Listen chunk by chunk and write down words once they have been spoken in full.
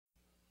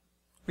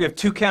We have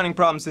 2 counting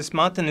problems this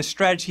month, and the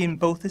strategy in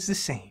both is the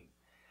same.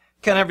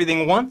 Count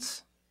everything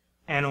once,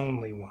 and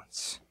only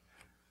once.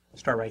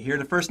 Start right here.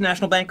 The First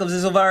National Bank of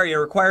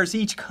Zizelvaria requires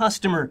each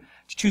customer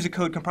to choose a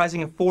code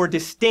comprising of 4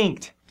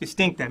 distinct,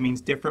 that means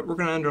different. We're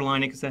going to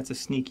underline it because that's a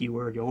sneaky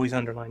word. You always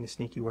underline the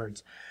sneaky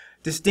words.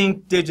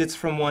 Distinct digits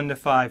from 1 to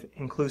 5,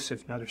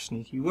 inclusive. Another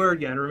sneaky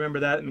word. You got to remember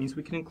that. It means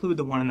we can include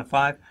the 1 and the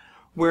 5,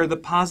 where the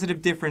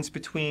positive difference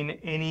between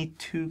any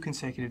 2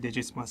 consecutive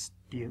digits must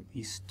be at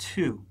least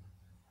 2.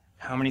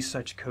 How many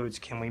such codes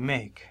can we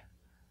make?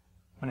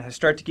 When I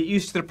start to get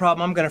used to the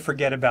problem, I'm going to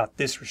forget about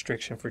this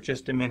restriction for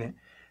just a minute.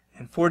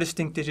 And 4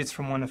 distinct digits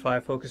from 1 to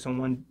 5, focus on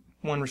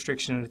one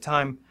restriction at a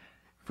time.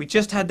 If we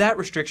just had that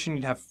restriction,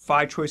 you'd have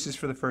 5 choices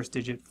for the first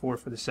digit, 4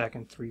 for the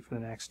second, 3 for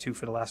the next, 2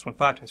 for the last one,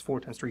 5 times 4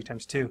 times 3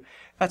 times 2.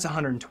 That's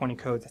 120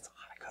 codes. That's a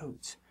lot of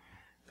codes.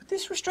 But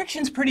this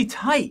restriction's pretty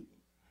tight.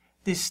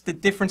 The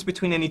difference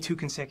between any 2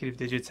 consecutive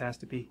digits has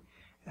to be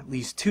at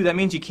least 2. That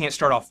means you can't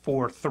start off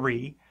 4,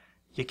 3.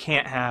 You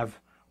can't have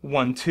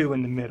 1, 2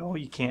 in the middle.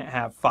 You can't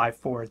have 5,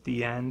 4 at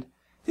the end.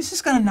 This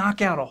is going to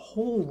knock out a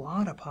whole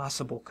lot of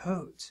possible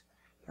codes.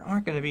 There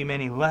aren't going to be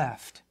many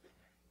left.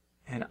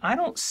 And I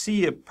don't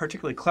see a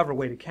particularly clever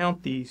way to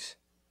count these,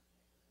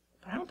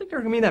 but I don't think there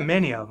are going to be that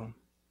many of them.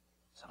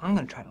 So I'm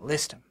going to try to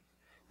list them.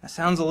 That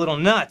sounds a little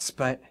nuts,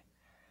 but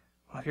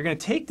well, if you're going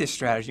to take this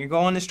strategy, you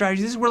go on this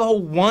strategy, this is where the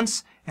whole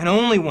once and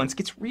only once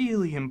gets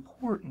really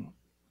important.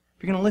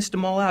 If you're going to list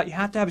them all out, you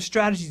have to have a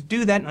strategy to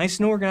do that, nice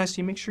and organized,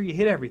 so you make sure you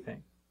hit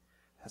everything.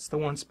 That's the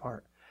once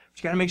part. But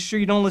you got to make sure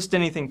you don't list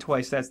anything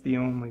twice. That's the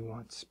only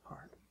once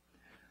part.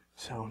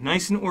 So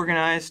nice and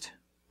organized.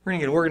 We're going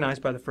to get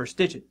organized by the first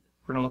digit.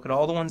 We're going to look at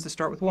all the ones that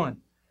start with 1,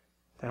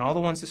 then all the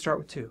ones that start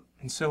with 2,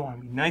 and so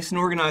on. Be nice and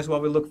organized while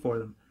we look for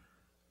them.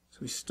 So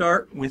we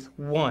start with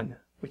 1.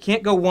 We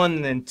can't go 1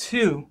 and then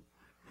 2.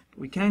 But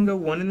we can go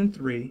 1 and then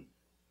 3,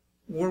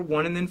 or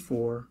 1 and then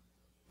 4,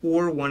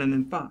 or 1 and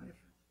then 5.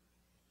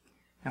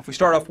 Now if we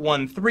start off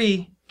 1,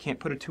 3, can't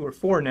put a 2 or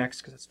 4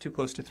 next because it's too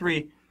close to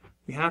 3.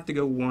 We have to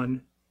go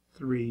 1,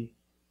 3,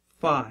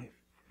 5.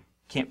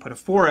 Can't put a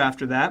 4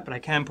 after that, but I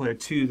can put a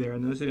 2 there,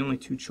 and those are the only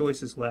 2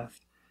 choices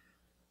left.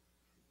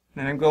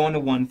 Then I'm going to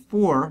 1,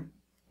 4.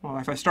 Well,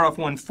 if I start off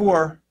 1,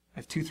 4, I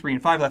have 2, 3,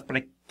 and 5 left, but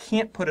I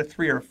can't put a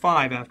 3 or a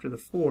 5 after the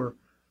 4.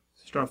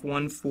 So start off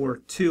 1, 4,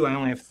 2. I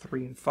only have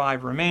 3 and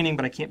 5 remaining,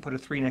 but I can't put a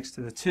 3 next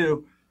to the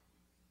 2.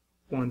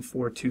 1,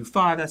 4, 2,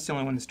 5. That's the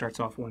only one that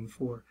starts off 1,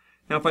 4.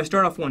 Now if I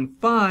start off 1,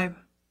 5,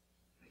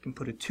 I can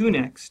put a 2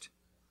 next,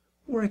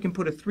 or I can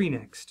put a 3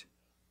 next.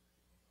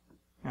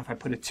 Now if I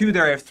put a 2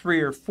 there, I have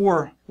 3 or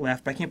 4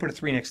 left, but I can't put a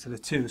 3 next to the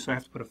 2, so I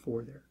have to put a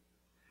 4 there.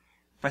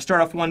 If I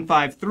start off 1,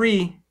 5,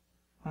 3,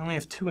 I only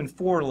have 2 and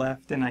 4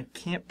 left, and I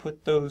can't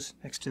put those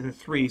next to the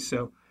 3,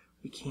 so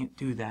we can't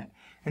do that.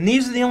 And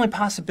these are the only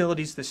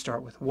possibilities that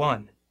start with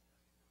 1.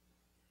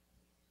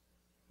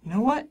 You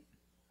know what?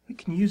 We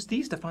can use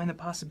these to find the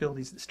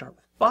possibilities that start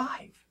with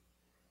 5.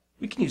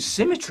 We can use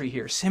symmetry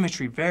here.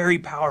 Symmetry, very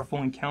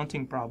powerful in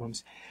counting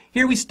problems.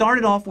 Here we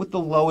started off with the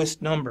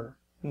lowest number,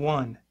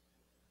 1.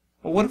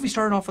 Well, what if we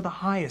started off with the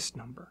highest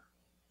number?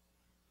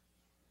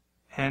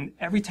 And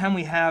every time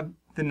we have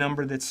the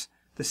number that's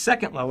the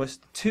second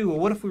lowest, 2, well,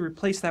 what if we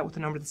replace that with the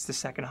number that's the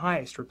second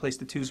highest? Replace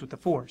the 2's with the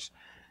 4's.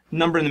 The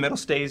number in the middle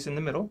stays in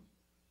the middle.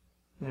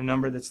 And the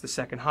number that's the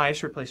second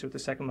highest, replace it with the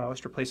second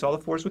lowest. Replace all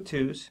the 4's with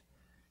 2's,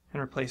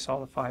 and replace all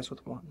the 5's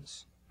with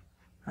 1's.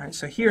 All right,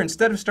 so here,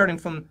 instead of starting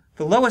from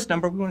the lowest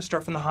number, we want to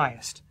start from the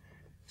highest.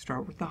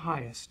 Start with the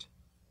highest,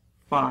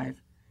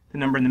 5. The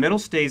number in the middle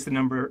stays the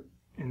number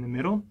in the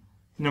middle.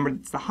 The number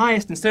that's the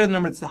highest, instead of the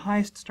number that's the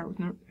highest,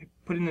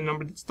 put in the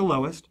number that's the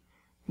lowest.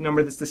 The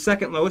number that's the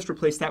second lowest,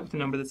 replace that with the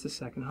number that's the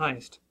second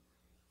highest.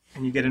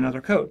 And you get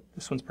another code.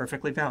 This one's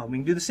perfectly valid. We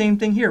can do the same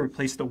thing here.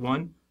 Replace the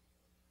 1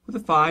 with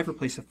a 5,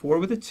 replace the 4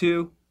 with a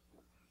 2,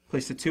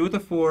 replace the 2 with a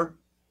 4,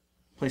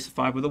 replace the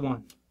 5 with a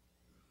 1.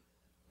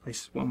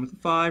 Replace 1 with a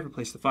 5,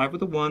 replace the 5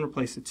 with a 1,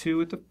 replace the 2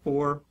 with the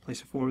 4, replace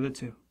the 4 with a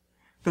 2.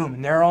 Boom,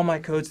 and there are all my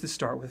codes that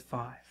start with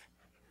 5.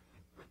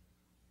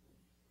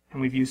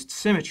 And we've used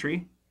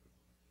symmetry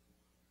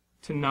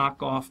to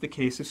knock off the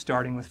case of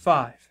starting with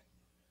 5.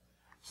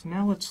 So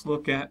now let's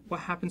look at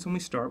what happens when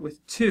we start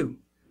with 2.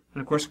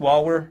 And of course,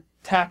 while we're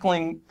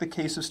tackling the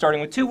case of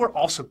starting with 2, we're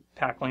also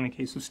tackling the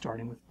case of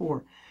starting with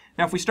 4.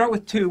 Now if we start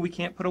with 2, we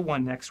can't put a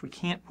 1 next, we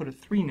can't put a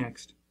 3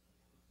 next.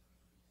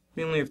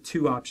 We only have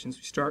 2 options.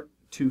 We start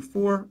 2,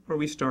 4, or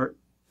we start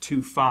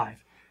 2,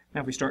 5. Now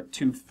if we start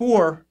 2,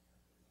 4,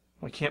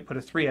 we can't put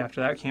a 3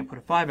 after that, we can't put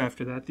a 5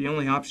 after that. The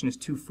only option is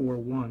 2, 4,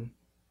 1.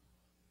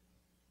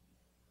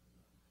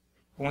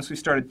 Once we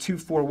started 2,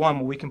 4, 1,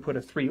 well, we can put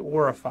a 3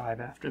 or a 5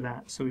 after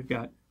that. So we've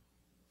got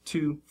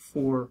 2,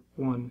 4,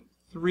 1,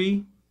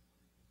 3,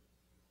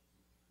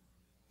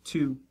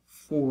 2,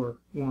 4,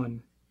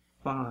 1,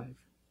 5.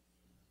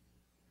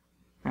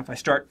 Now if I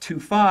start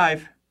 2,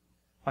 5,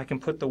 I can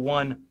put the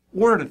 1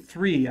 or the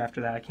 3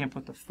 after that. I can't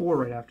put the 4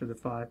 right after the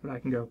 5, but I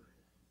can go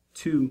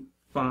 2,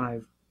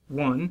 5,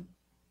 1,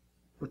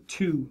 or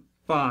 2,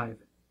 5,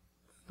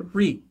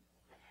 3.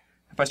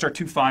 If I start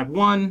 2, 5,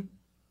 1,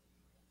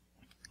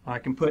 I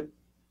can put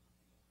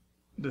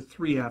the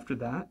 3 after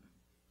that,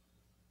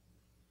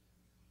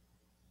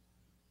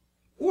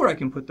 or I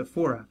can put the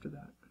 4 after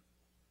that.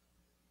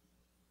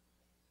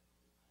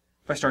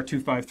 If I start 2,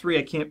 5, 3,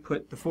 I can't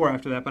put the 4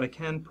 after that, but I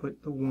can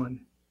put the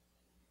 1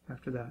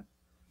 after that.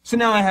 So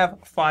now I have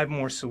 5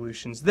 more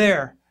solutions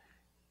there.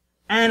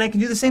 And I can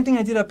do the same thing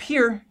I did up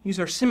here, use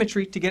our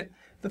symmetry to get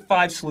the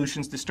 5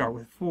 solutions to start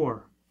with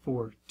 4.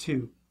 4,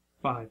 2,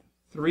 5,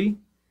 3.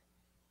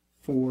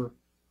 4,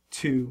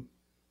 2,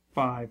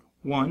 5,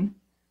 1.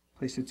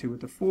 Place the 2 with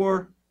the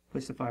 4,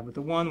 place the 5 with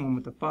the 1, 1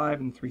 with the 5,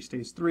 and 3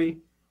 stays 3.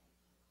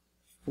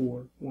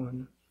 4,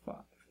 1, 5,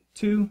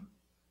 2.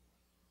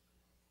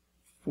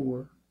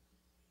 4,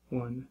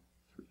 1,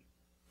 3,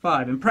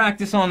 5. In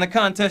practice on the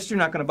contest, you're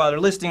not going to bother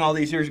listing all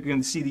these here. You're going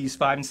to see these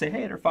 5 and say,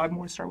 hey, there are 5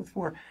 more to start with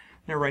 4.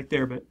 They're right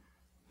there, but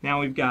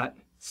now we've got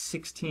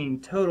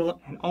 16 total,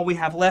 and all we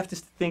have left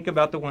is to think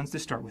about the ones that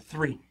start with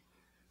 3.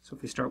 So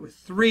if we start with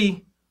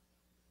 3,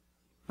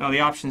 now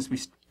the options we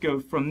go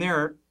from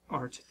there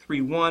are to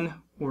 3, 1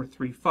 or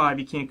 3, 5.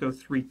 You can't go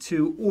 3,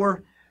 2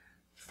 or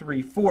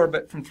 3, 4,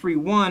 but from 3,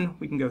 1,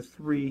 we can go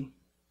 3,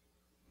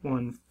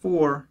 1,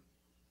 4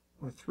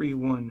 or 3,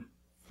 1,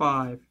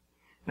 5. And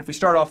if we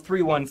start off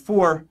 3, 1,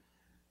 4,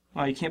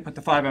 you can't put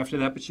the 5 after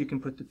that, but you can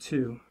put the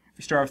 2. If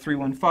you start off 3,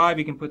 1, 5,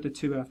 you can put the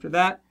 2 after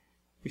that.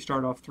 If we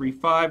start off 3,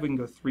 5, we can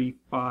go 3,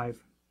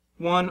 5,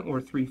 1 or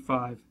 3,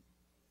 5,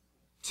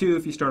 2.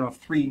 If you start off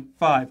 3,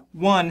 5,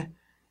 1,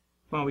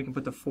 well, we can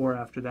put the 4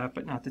 after that,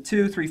 but not the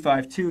 2. 3,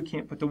 5, 2, we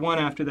can't put the 1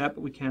 after that,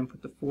 but we can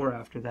put the 4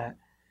 after that.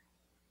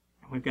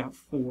 And we've got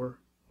 4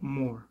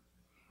 more.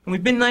 And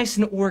we've been nice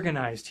and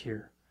organized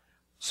here.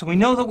 So we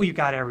know that we've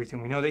got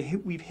everything. We know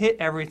that we've hit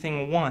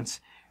everything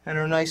once. And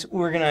our nice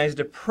organized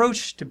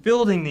approach to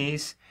building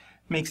these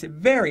makes it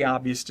very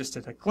obvious just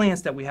at a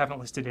glance that we haven't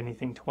listed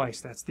anything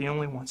twice. That's the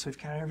only one. So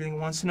we've got everything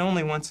once and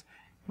only once.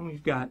 And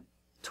we've got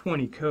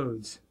 20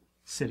 codes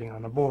sitting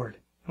on the board.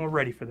 And we're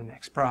ready for the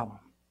next problem.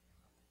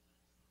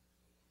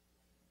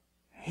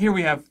 Here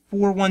we have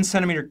 4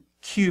 1-centimeter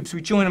cubes.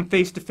 We join them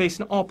face to face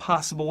in all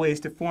possible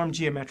ways to form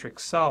geometric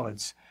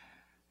solids.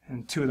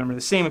 And 2 of them are the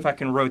same. If I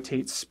can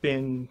rotate,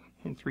 spin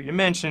in 3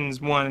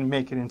 dimensions, one and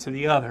make it into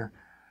the other.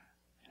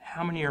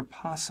 How many are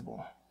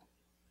possible?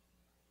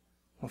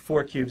 Well,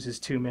 4 cubes is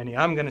too many.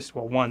 I'm going to,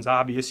 well, 1's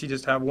obvious. You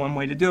just have one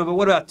way to do it. But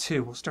what about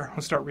 2? We'll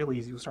start really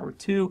easy. We'll start with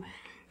 2.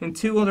 And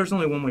 2, well, there's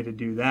only one way to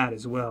do that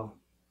as well.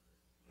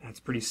 That's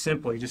pretty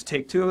simple. You just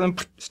take 2 of them,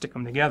 stick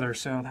them together.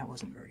 So that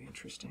wasn't very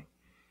interesting.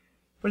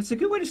 But it's a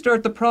good way to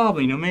start the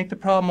problem, make the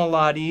problem a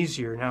lot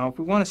easier. Now, if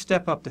we want to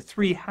step up to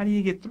 3, how do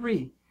you get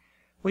 3?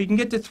 Well, you can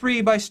get to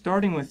 3 by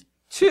starting with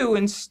 2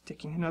 and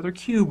sticking another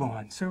cube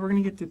on. So we're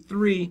going to get to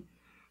 3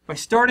 by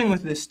starting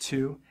with this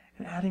 2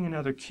 and adding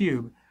another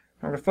cube.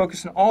 Now we're going to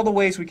focus on all the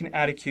ways we can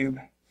add a cube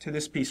to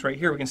this piece right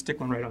here. We can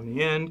stick one right on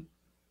the end.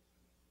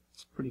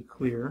 It's pretty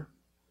clear.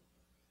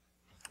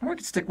 Or we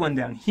can stick one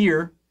down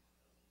here,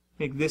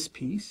 make this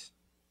piece.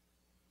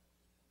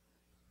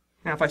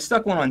 Now if I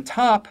stuck one on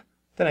top,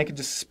 then I could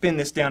just spin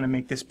this down and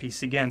make this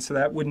piece again. So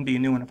that wouldn't be a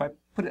new one. If I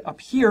put it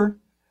up here,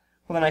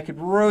 well then I could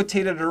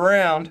rotate it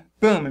around,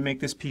 boom, and make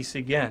this piece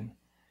again.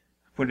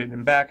 Put it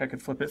in back, I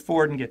could flip it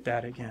forward and get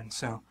that again.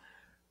 So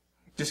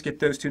just get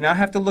those 2. Now I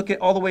have to look at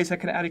all the ways I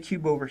could add a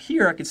cube over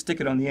here. I could stick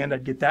it on the end,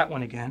 I'd get that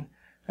one again.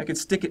 I could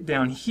stick it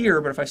down here,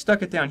 but if I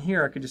stuck it down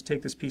here, I could just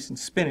take this piece and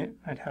spin it.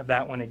 I'd have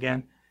that one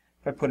again.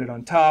 If I put it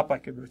on top, I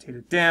could rotate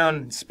it down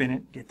and spin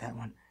it, get that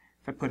one.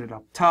 If I put it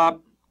up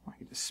top, I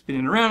could just spin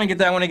it around and get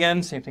that one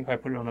again. Same thing if I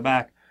put it on the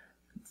back.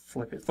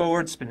 Flip it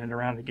forward, spin it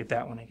around and get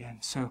that one again.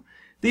 So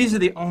these are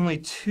the only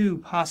 2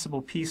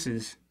 possible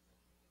pieces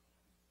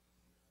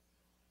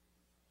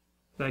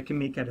that I can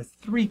make out of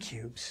 3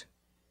 cubes.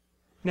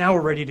 Now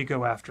we're ready to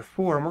go after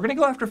 4. And we're going to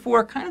go after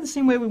 4 kind of the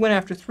same way we went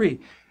after 3.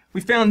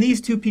 We found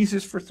these 2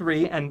 pieces for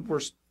 3, and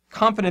we're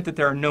confident that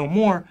there are no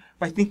more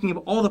by thinking of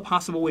all the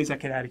possible ways I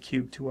could add a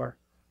cube to our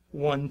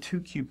 1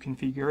 2-cube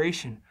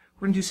configuration.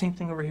 We're going to do the same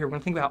thing over here. We're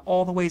going to think about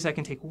all the ways I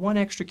can take 1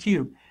 extra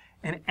cube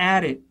and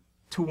add it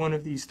to one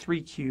of these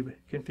 3-cube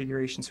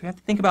configurations. So we have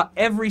to think about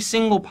every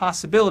single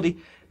possibility.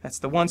 That's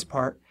the ones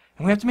part.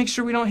 And we have to make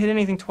sure we don't hit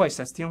anything twice.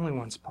 That's the only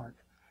ones part.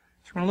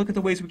 So we're going to look at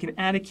the ways we can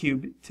add a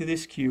cube to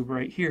this cube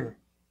right here.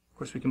 Of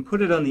course, we can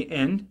put it on the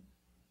end,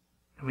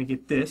 and we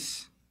get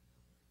this.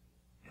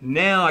 And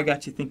now I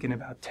got you thinking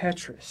about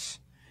Tetris.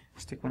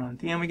 Stick one on at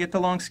the end, we get the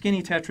long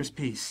skinny Tetris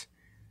piece.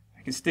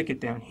 I can stick it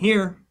down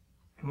here,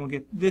 and we'll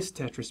get this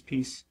Tetris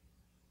piece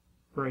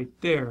right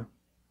there.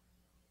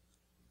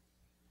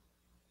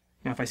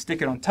 Now if I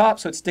stick it on top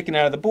so it's sticking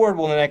out of the board,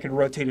 well then I can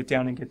rotate it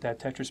down and get that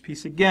Tetris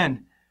piece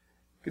again.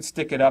 I could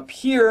stick it up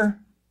here,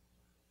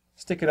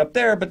 stick it up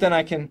there, but then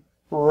I can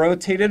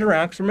rotate it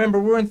around, because remember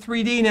we're in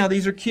 3D now,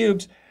 these are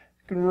cubes.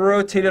 I can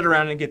rotate it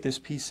around and get this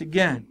piece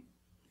again.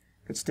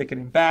 I could stick it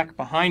in back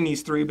behind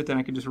these 3, but then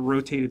I could just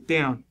rotate it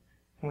down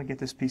and we get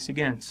this piece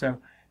again.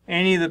 So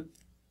any of the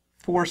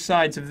 4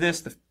 sides of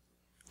this,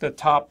 the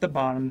top, the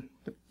bottom,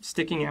 the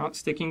sticking out,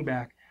 sticking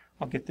back,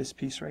 I'll get this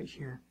piece right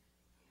here.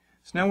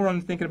 So now we're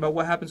on thinking about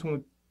what happens when we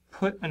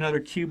put another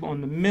cube on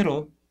the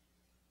middle,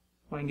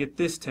 I can get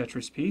this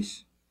Tetris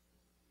piece.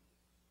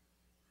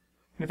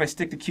 And if I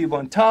stick the cube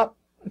on top,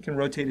 I can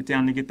rotate it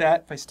down to get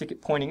that. If I stick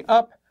it pointing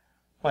up,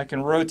 I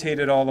can rotate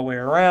it all the way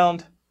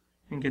around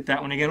and get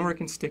that one again, or I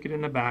can stick it in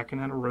the back and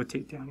that'll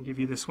rotate down and give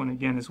you this one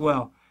again as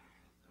well.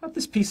 Got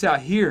this piece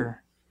out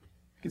here.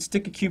 I can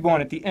stick a cube on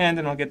at the end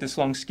and I'll get this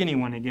long skinny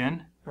one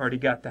again. I've already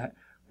got that.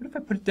 What if I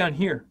put it down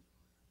here?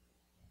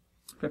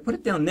 If I put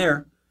it down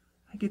there,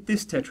 I get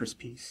this Tetris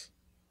piece.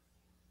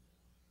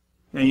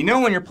 Now you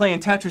know when you're playing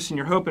Tetris and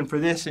you're hoping for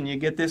this and you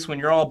get this when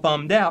you're all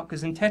bummed out,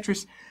 because in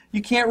Tetris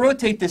you can't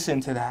rotate this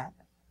into that.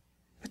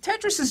 But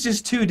Tetris is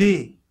just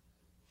 2D. You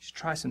should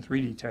try some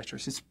 3D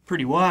Tetris. It's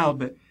pretty wild,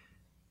 but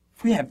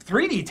if we have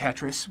 3D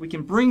Tetris, we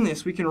can bring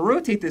this, we can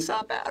rotate this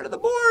up out of the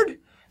board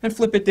and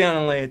flip it down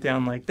and lay it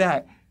down like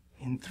that.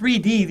 In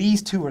 3D,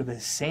 these two are the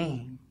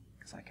same,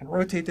 because I can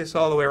rotate this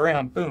all the way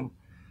around, boom,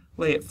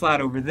 lay it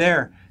flat over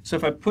there. So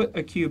if I put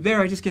a cube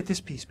there, I just get this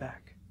piece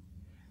back.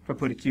 If I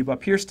put a cube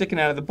up here sticking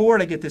out of the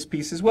board, I get this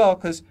piece as well,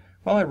 because,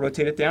 well, I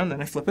rotate it down, then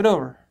I flip it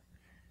over.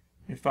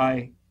 If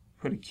I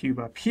put a cube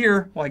up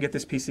here, well, I get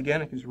this piece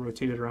again. I can just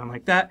rotate it around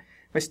like that.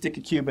 If I stick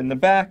a cube in the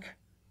back,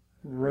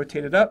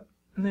 rotate it up,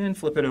 and then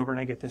flip it over, and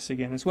I get this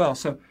again as well.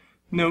 So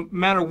no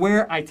matter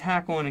where I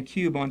tack on a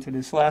cube onto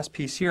this last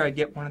piece here, I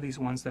get one of these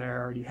ones that I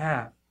already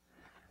have.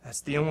 That's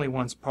the only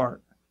ones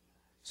part.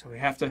 So we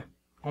have to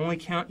only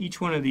count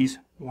each one of these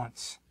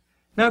once.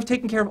 Now I've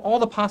taken care of all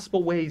the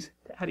possible ways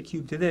to add a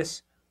cube to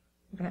this.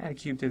 I'm going to add a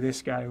cube to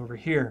this guy over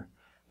here.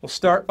 We'll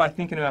start by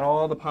thinking about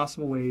all the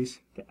possible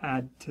ways to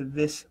add to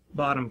this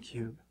bottom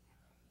cube.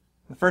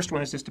 The first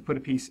one is just to put a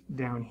piece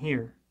down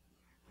here.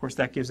 Of course,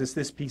 that gives us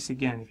this piece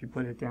again. If you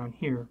put it down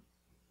here,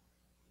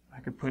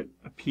 I could put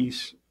a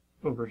piece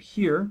over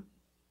here,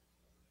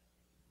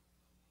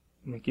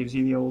 and that gives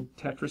you the old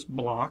Tetris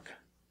block.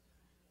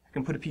 I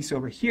can put a piece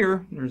over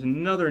here, and there's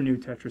another new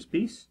Tetris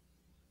piece.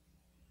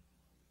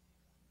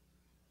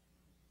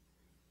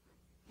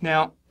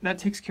 Now, that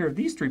takes care of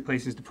these three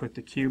places to put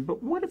the cube,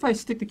 but what if I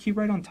stick the cube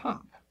right on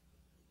top?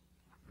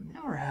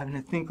 Now we're having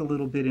to think a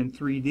little bit in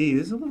 3D.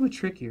 This is a little bit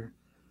trickier.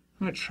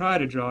 I'm going to try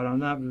to draw it. I'm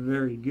not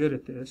very good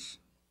at this.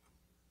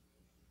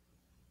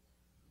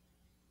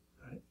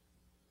 But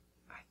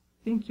I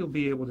think you'll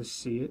be able to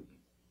see it.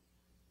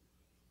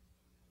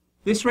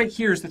 This right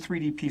here is the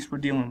 3D piece we're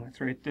dealing with,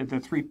 right? The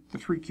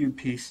three cube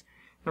piece.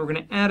 And we're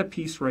going to add a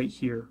piece right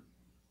here.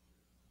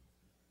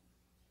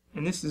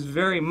 And this is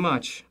very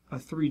much a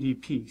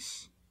 3D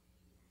piece.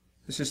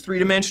 This is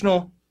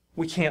three-dimensional.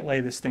 We can't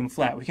lay this thing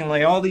flat. We can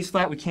lay all these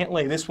flat. We can't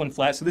lay this one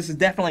flat. So this is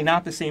definitely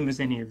not the same as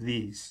any of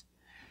these.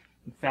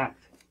 In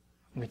fact,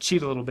 I'm going to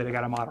cheat a little bit. I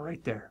got a model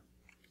right there.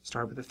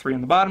 Start with the 3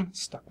 on the bottom,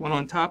 stuck one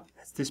on top.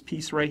 That's this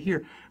piece right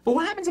here. But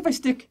what happens if I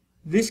stick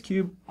this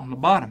cube on the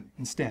bottom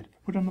instead?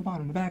 Put it on the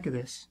bottom, the back of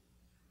this.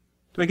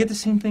 Do I get the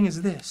same thing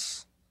as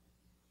this?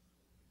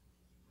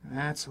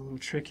 That's a little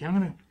tricky.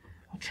 I'll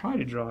try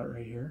to draw it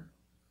right here.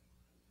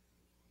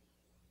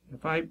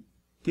 If I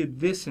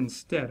did this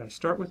instead, I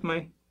start with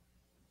my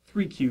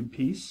 3 cube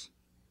piece,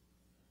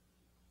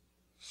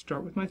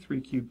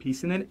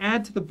 and then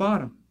add to the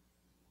bottom.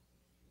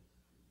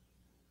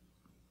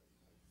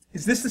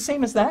 Is this the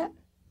same as that?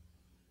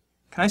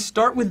 Can I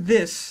start with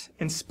this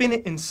and spin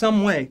it in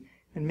some way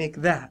and make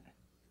that?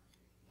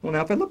 Well,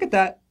 now if I look at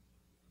that,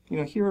 you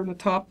know, here on the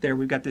top there,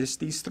 we've got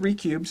these 3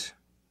 cubes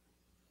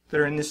that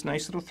are in this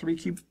nice little 3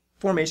 cube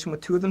formation with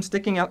 2 of them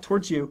sticking out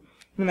towards you,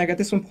 and then I got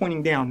this one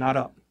pointing down, not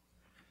up.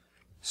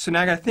 So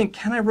now I got to think,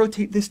 can I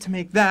rotate this to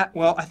make that?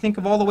 Well, I think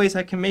of all the ways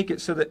I can make it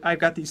so that I've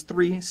got these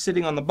 3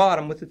 sitting on the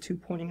bottom with the 2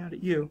 pointing out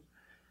at you.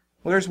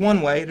 Well, there's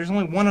one way. There's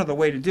only one other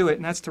way to do it,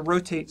 and that's to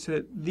rotate so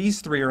that these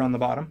 3 are on the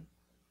bottom.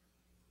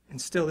 And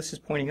still, this is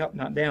pointing up,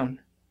 not down.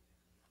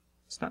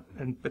 It's not,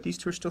 but these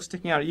 2 are still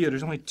sticking out at you.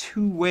 There's only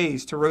 2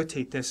 ways to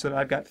rotate this so that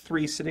I've got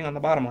 3 sitting on the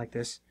bottom like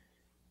this.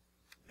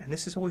 And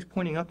this is always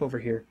pointing up over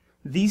here.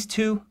 These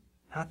 2,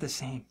 not the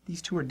same.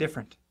 These 2 are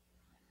different.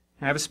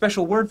 And I have a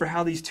special word for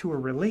how these 2 are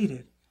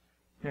related.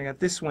 And I got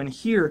this one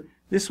here,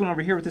 this one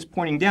over here with this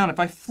pointing down. If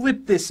I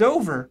flip this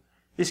over,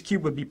 this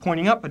cube would be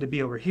pointing up, but it'd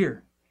be over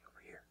here.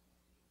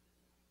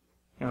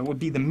 You know, it would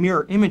be the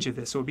mirror image of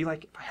this. So it would be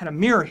like if I had a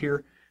mirror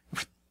here,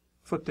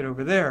 flipped it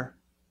over there,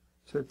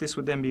 so that this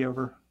would then be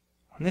over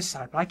on this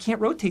side. But I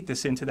can't rotate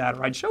this into that,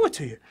 or I'd show it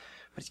to you.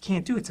 But you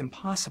can't do it. It's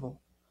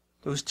impossible.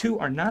 Those 2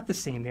 are not the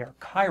same. They are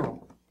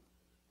chiral,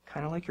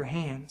 kind of like your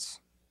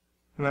hands.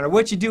 No matter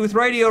what you do with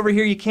righty over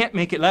here, you can't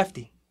make it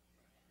lefty.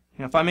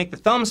 You know, if I make the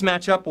thumbs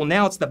match up, well,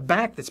 now it's the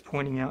back that's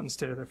pointing out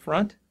instead of the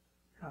front.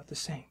 Not the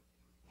same.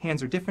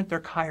 Hands are different. They're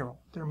chiral.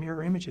 They're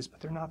mirror images, but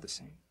they're not the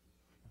same.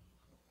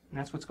 And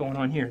that's what's going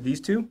on here. These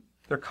 2,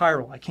 they're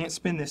chiral. I can't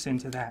spin this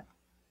into that.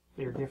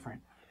 They're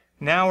different.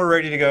 Now we're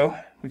ready to go.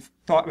 We've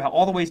thought about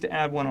all the ways to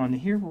add one onto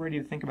here. We're ready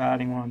to think about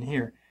adding one onto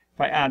here.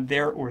 If I add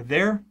there or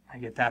there, I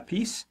get that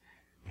piece.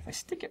 If I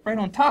stick it right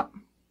on top,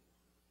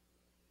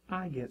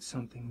 I get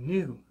something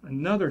new.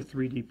 Another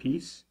 3D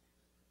piece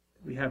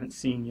that we haven't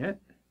seen yet.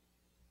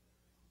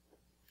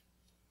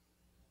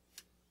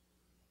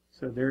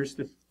 So there's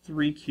the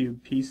 3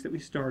 cube piece that we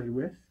started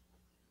with.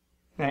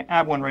 And I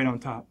add one right on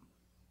top.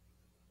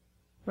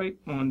 Right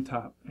on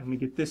top. And we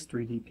get this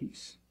 3D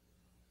piece.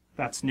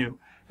 That's new.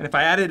 And if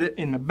I added it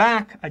in the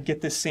back, I'd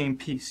get this same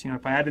piece.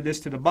 If I added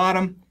this to the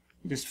bottom,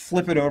 you just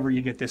flip it over,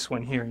 you get this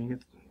one here. You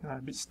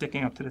get it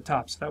sticking up to the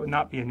top. So that would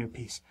not be a new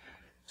piece.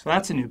 So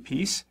that's a new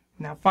piece.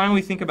 Now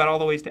finally think about all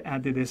the ways to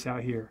add to this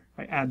out here. If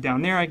I add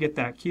down there, I get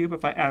that cube.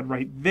 If I add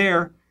right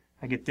there,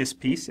 I get this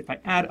piece. If I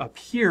add up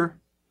here,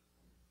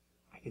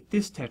 I get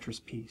this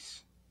Tetris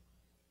piece.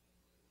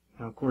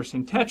 Now of course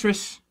in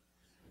Tetris,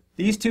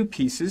 these two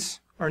pieces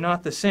are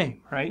not the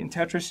same, right? In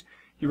Tetris,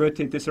 you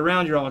rotate this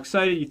around, you're all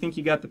excited, you think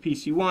you got the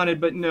piece you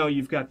wanted, but no,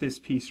 you've got this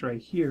piece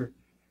right here.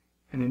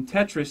 And in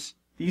Tetris,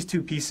 these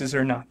two pieces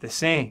are not the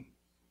same.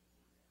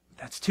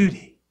 That's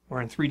 2D.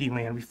 Or in 3D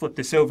land, we flip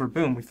this over,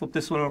 boom, we flip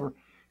this one over,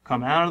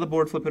 come out of the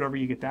board, flip it over,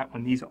 you get that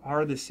one. These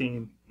are the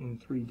same in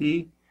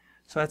 3D,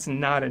 so that's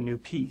not a new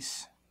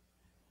piece.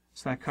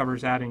 So that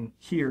covers adding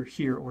here,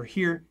 here, or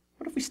here.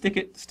 What if we stick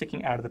it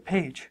sticking out of the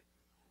page?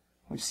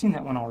 We've seen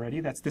that one already.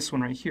 That's this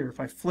one right here. If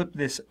I flip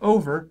this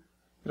over,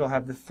 it'll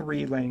have the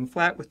 3 laying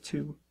flat with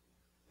two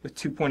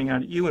pointing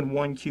out at you and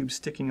 1 cube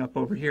sticking up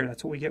over here.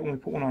 That's what we get when we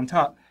put one on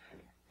top.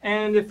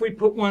 And if we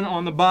put one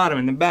on the bottom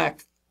in the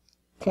back,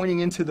 pointing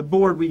into the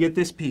board, we get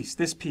this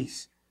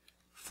piece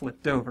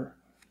flipped over.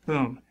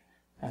 Boom.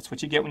 That's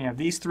what you get when you have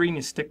these 3 and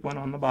you stick one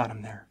on the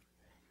bottom there.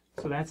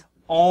 So that's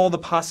all the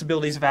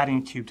possibilities of adding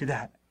a cube to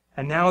that.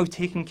 And now we've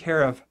taken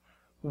care of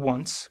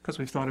once, because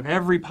we've thought of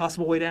every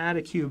possible way to add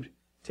a cube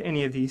to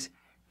any of these,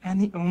 and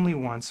the only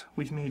once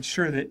we've made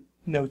sure that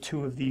no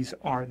 2 of these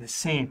are the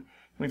same.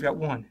 We've got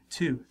 1,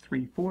 2,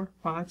 3, 4,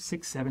 5,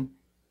 6, 7,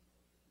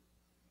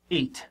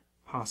 8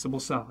 possible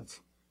solids.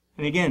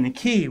 And again, the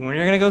key, when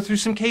you're going to go through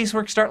some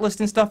casework, start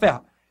listing stuff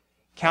out.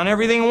 Count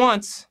everything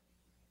once,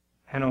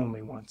 and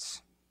only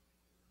once.